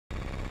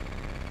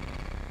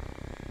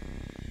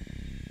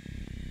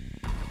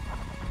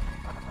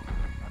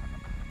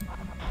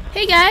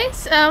Hey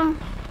guys,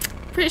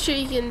 pretty sure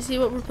you can see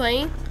what we're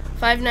playing.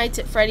 Five Nights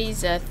at Freddy's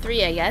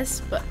 3, I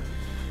guess, but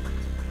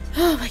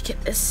oh my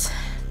goodness.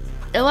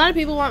 A lot of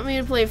people want me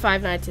to play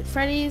Five Nights at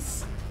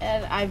Freddy's,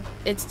 and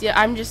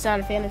I'm just not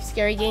a fan of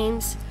scary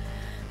games.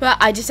 But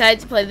I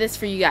decided to play this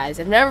for you guys.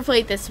 I've never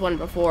played this one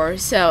before,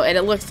 and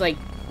it looks like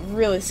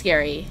really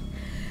scary.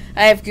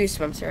 I have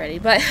goosebumps already,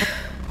 but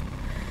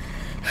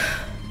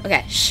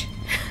okay, shh.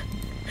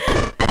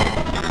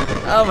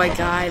 Oh my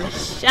god,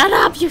 shut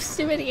up, you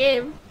stupid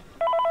game.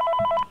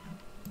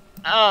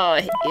 Oh, I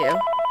hate you.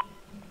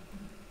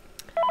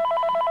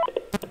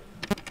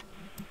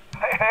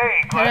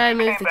 Hey, how do I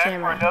move the back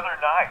camera? For another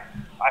night.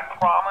 I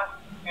promise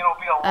it'll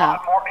be a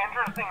lot more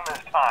interesting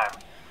this time.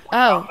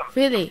 Oh,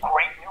 really?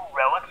 Great new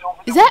relics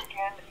over the Is that?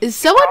 weekend. Is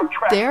someone I'm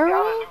tracking there down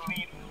a already? new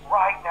lead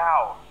right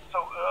now.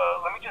 So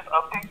let me just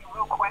update you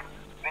real quick,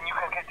 then you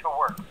can get to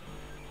work.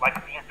 Like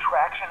the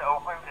attraction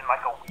opens in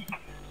like a week,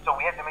 so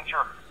we have to make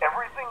sure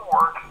everything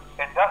works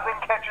and nothing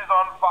catches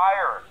on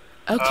fire.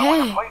 Okay.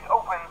 When the place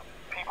opens,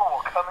 people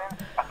will come in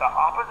at the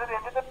opposite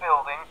end of the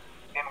building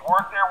and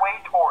work their way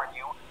toward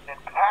you, then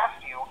past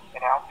you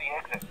and out the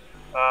exit.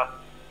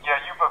 Yeah,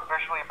 you've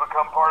officially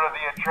become part of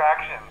the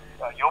attraction.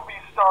 You'll be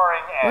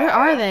starring as... Where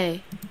are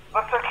they?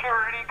 The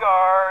security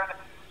guard.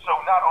 So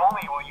not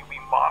only will you be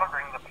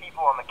monitoring the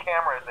people on the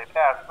camera as they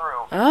pass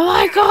through... Oh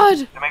my god!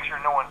 ...to make sure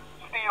no one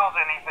steals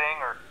anything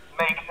or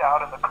makes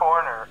out in the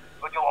corner,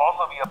 but you'll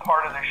also be a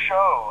part of the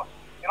show.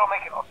 It'll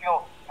make it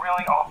feel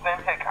really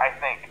authentic, I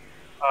think.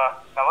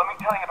 Now let me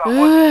tell you about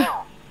what to do.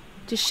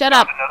 Just shut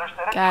up,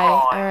 guy,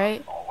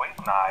 alright? Always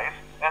nice.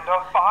 And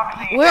a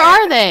foxy Where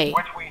are they?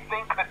 Which we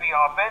think could be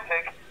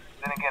authentic.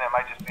 Then again, it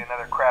might just be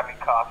another crappy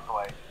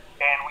cosplay.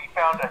 And we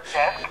found a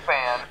desk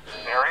fan,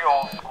 very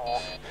old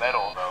school,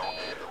 metal though.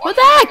 What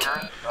the heck?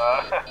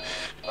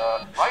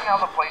 Right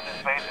now the place is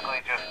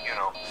basically just, you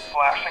know,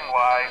 flashing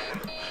lights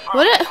and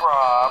What the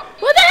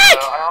heck?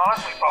 I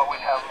honestly thought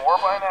we'd have more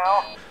by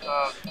now.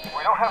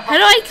 We don't have. How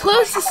do I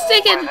close the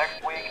sticking?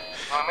 Next week,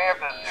 so we may have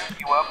to suit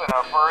you up in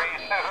a furry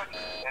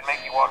suit and make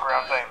you walk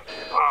around saying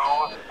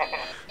 "boo."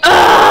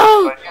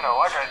 Oh! But you know,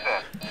 like I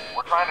said,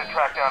 we're trying to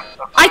track down.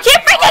 I can't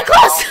freaking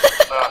close.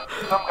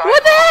 Some guy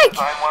What the heck?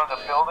 designed one of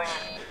the buildings.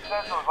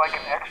 Says it was like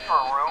an extra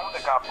room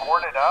that got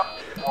boarded up,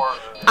 or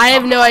I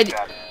have no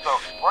idea. So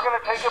we're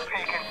gonna take a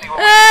peek and see what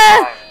we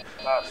can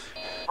find.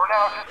 For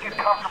now, just get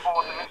comfortable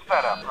with the new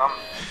setup.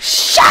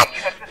 Shut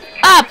check the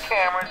security up!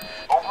 cameras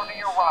over to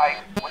your right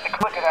with the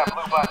click of that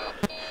blue button.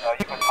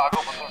 You can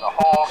toggle between the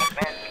hall,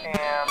 vent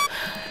cam.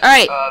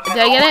 Alright,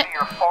 did I get it? To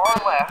your far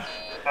left,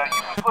 you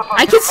can flip up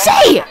I can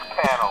see!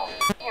 panel.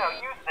 You know,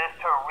 use this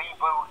to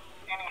reboot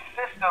any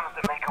systems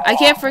that make it I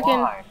can't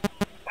freaking...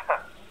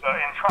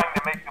 In trying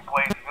to make the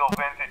place feel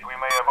vintage, we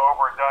may have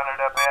overdone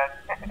it a bit.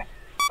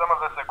 Some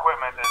of this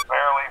equipment is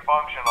barely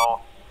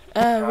functional.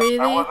 Really?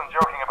 I wasn't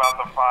joking about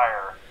the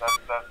fire.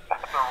 That's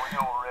a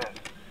real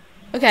risk.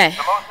 Okay.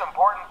 The most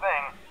important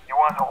thing you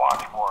want to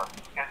watch for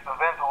is the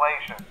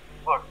ventilation.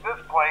 Look, this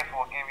place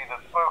will give you the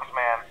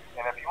spokesman,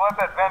 and if you let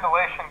that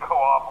ventilation go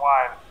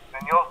offline,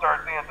 then you'll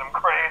start seeing some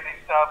crazy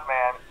stuff,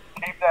 man.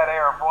 Keep that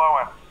air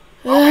flowing.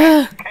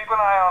 Okay, keep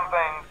an eye on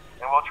things,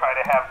 and we'll try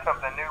to have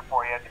something new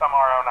for you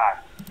tomorrow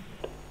night.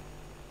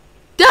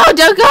 No,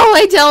 don't go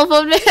away,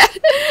 telephone man.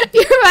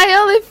 You're my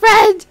only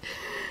friend.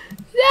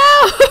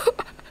 No.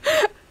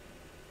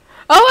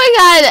 Oh my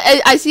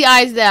god, I see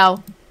eyes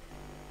now.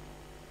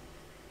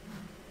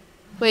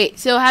 Wait,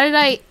 so how did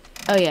I...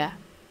 Oh yeah.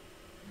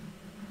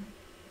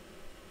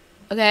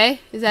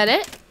 Okay, is that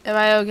it? Am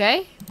I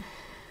okay?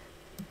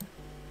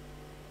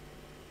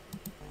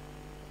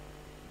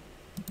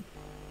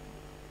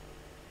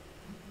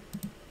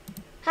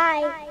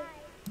 Hi.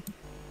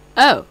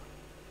 Oh.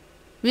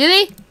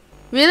 Really?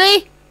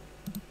 Really?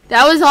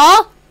 That was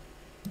all?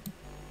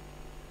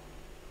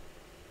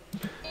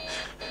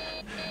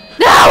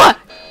 No!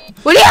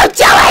 What are you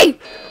doing?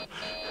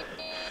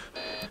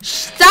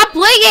 Stop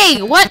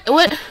blinking! What?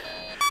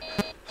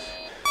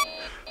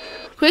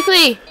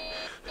 Quickly!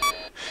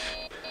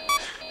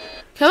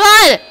 Come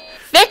on!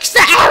 Fix the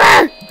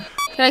error!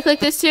 Can I click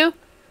this too?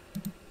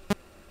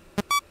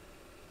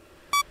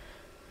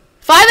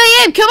 5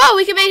 a.m. Come on,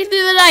 we can make it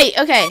through the night.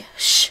 Okay.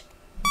 Shh.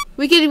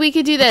 We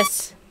could do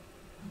this.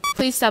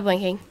 Please stop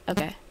blinking.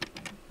 Okay.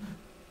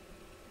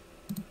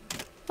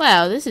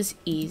 Wow, this is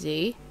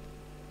easy.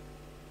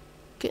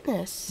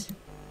 Goodness.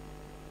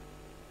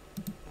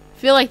 I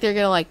feel like they're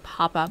gonna like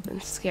pop up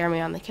and scare me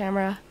on the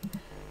camera.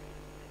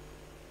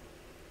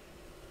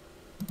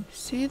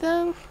 See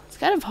them? It's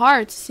kind of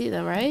hard to see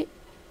them, right?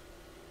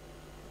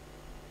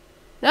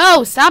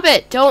 No, stop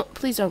it!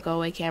 Please don't go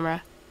away,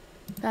 camera.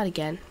 Not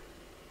again.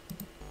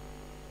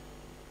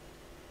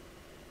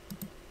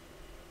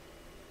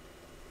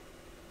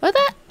 What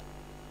the?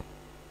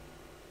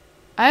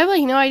 I have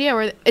like no idea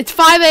where. It's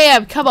 5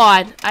 a.m. Come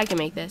on, I can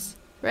make this,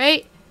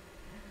 right?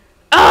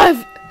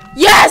 Oh,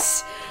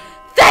 yes!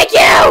 Thank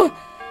you!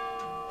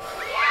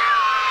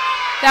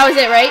 That was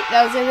it, right?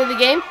 That was the end of the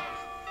game?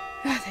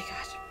 Oh, thank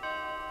God.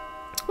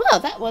 Well,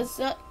 that was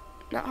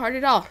not hard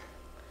at all.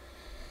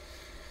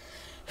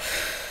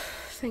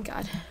 Thank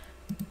God.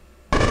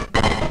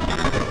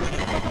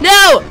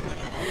 No!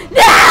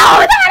 No!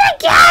 Not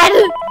again!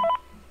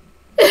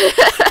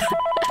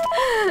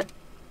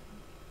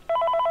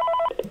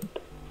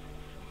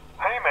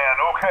 Hey man,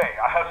 okay,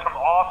 I have some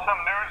awesome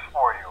news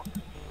for you.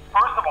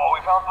 First of all, we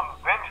found some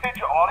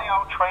vintage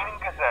audio training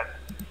cassettes.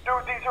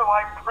 Dude, these are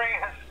like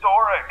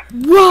prehistoric.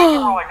 Whoa! These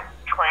were like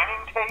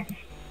training tapes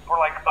for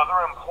like other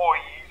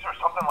employees or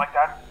something like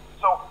that.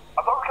 So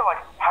I thought we could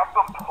like have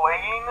them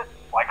playing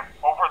like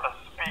over the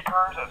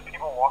speakers as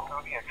people walk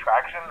through the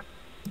attraction.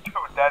 Dude,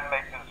 that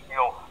makes us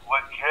feel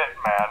legit,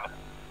 man.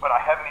 But I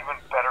have an even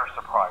better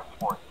surprise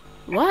for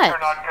you. What?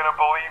 You're not gonna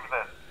believe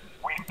this.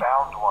 We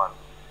found one.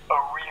 A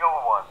real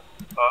one.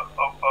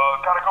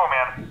 Gotta go,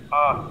 man.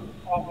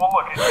 Well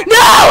look, it's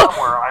No!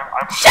 somewhere.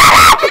 I'm Shut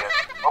up! Okay,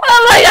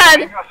 Oh my God!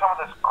 give you some of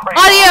this crazy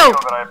Audio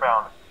that I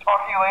found.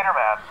 Talk to you later,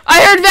 man.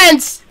 I heard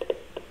vents!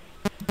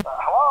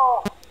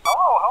 Hello?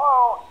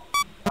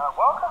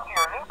 Welcome to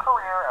your new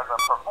career as a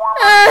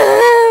performer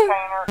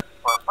entertainer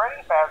for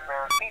Freddy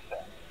Fazbear's Pizza.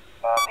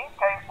 These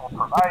tapes will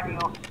provide you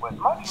with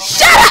much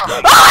needed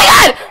information Oh my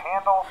God! to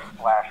handle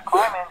 /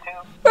 climb into.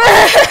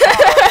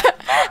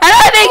 I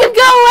don't think it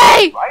go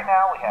away! Right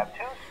now we have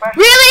 2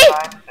 special Really?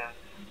 designs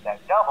that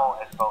double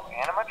as both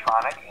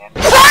animatronic and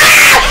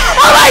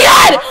Oh my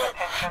God!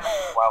 attention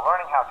while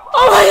learning how to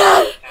Oh my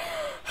God!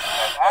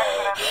 as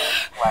accidents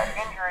 /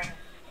 injuries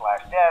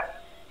 / death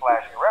 /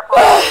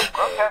 irreparable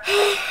grotesque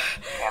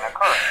can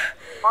occur.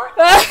 First,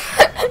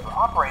 to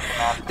operate the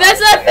mask. That's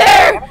not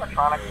fair!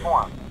 Animatronic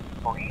form.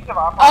 For ease of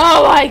operation,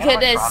 Oh my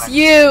goodness,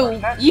 you!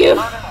 turn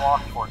and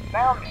walk towards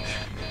sound means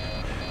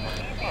an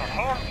easy and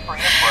hands-free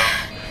approach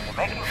to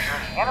making sure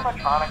the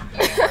animatronics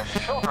stay where the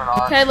children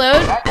are. Can I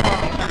load?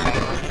 Maximum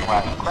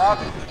entertainment / crowd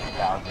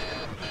value.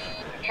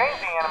 To change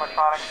the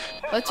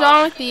animatronics, What's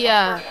wrong with the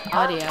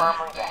audio?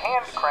 firmly the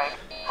hand crank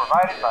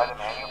provided by the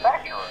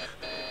manufacturer.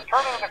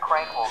 Turning the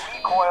crank will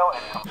recoil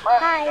and compress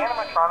the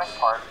animatronic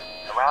parts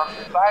around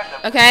the sides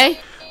of Okay.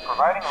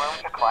 providing room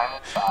to climb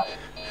inside.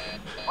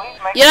 Please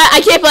make You know what?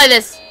 I can't play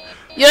this.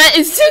 You know what?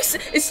 This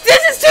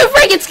is too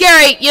freaking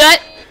scary. You know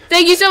what?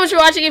 Thank you so much for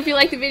watching. If you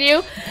liked the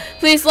video,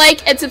 please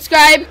like and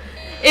subscribe.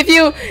 If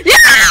you...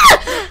 Yeah!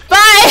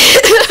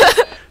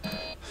 Bye!